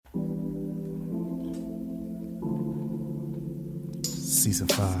Season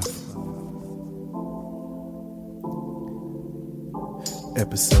 5,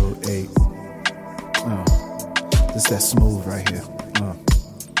 Episode 8. This that smooth right here.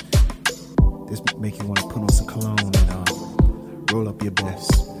 This make you want to put on some cologne and roll up your best.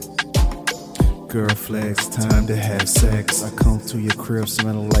 Girl flex, time to have sex. I come to your crib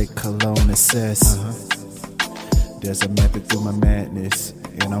smelling like cologne and cess. There's a method through my madness,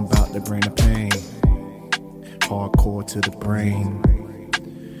 and I'm about to bring the pain. Hardcore to the brain,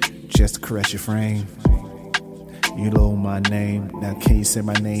 just to caress your frame. You know my name, now can you say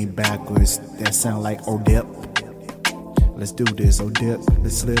my name backwards? That sound like Odip. Let's do this, Odip.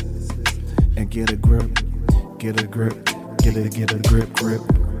 Let's slip and get a grip, get a grip, get a grip.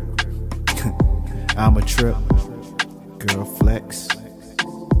 I'm a trip, girl flex.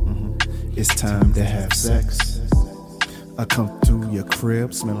 It's time to have sex. I come through your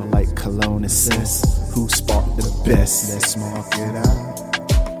crib smelling like cologne and cess. Who sparked the best? Let's spark it out.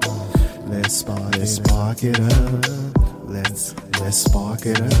 Let's spark it up. Let's spark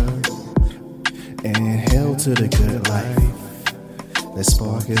it up. Inhale to the good life. Let's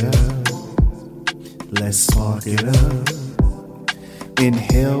spark it up. Let's spark it up.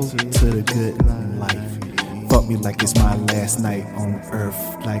 Inhale to the good life. Fuck me like it's my last night on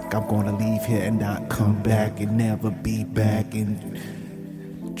earth. Like I'm gonna leave here and not come back and never be back. And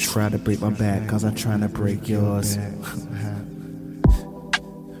try to break my back cause I'm trying to break yours.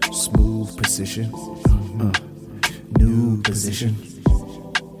 Smooth position, new position.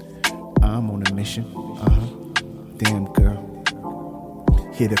 I'm on a mission. Damn girl,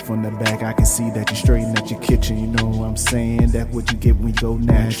 hit it from the back. I can see that you're straighten at your kitchen. You know what I'm saying? That's what you get when you go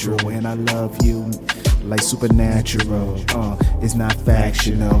natural. And I love you like supernatural. It's not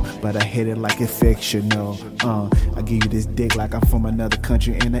factional, but I hit it like it's fictional. I give you this dick like I'm from another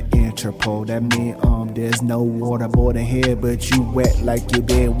country in an Interpol. That mean there's no waterboard in here, but you wet like you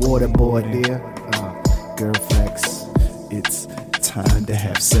been waterboard there. Girl flex, it's time to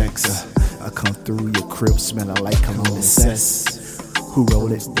have sex. I come through your crib smelling like cologne and cess. Who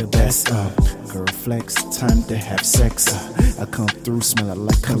rolled it the best? Girl flex, time to have sex. I come through smelling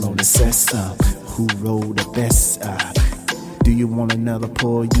like cologne and cess. Who rolled the best? Do you want another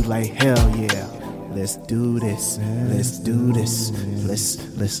pour? You like hell yeah. Let's do this. Let's do this. Let's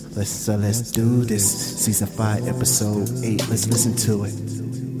do this. Season 5, Episode 8. Let's listen to it.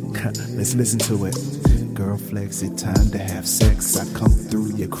 Let's listen to it. Girl flex, it's time to have sex. I come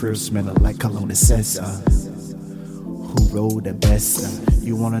through your crib smelling like cologne and cess. Who rolled the best?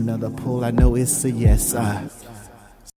 You want another pull? I know it's a yes.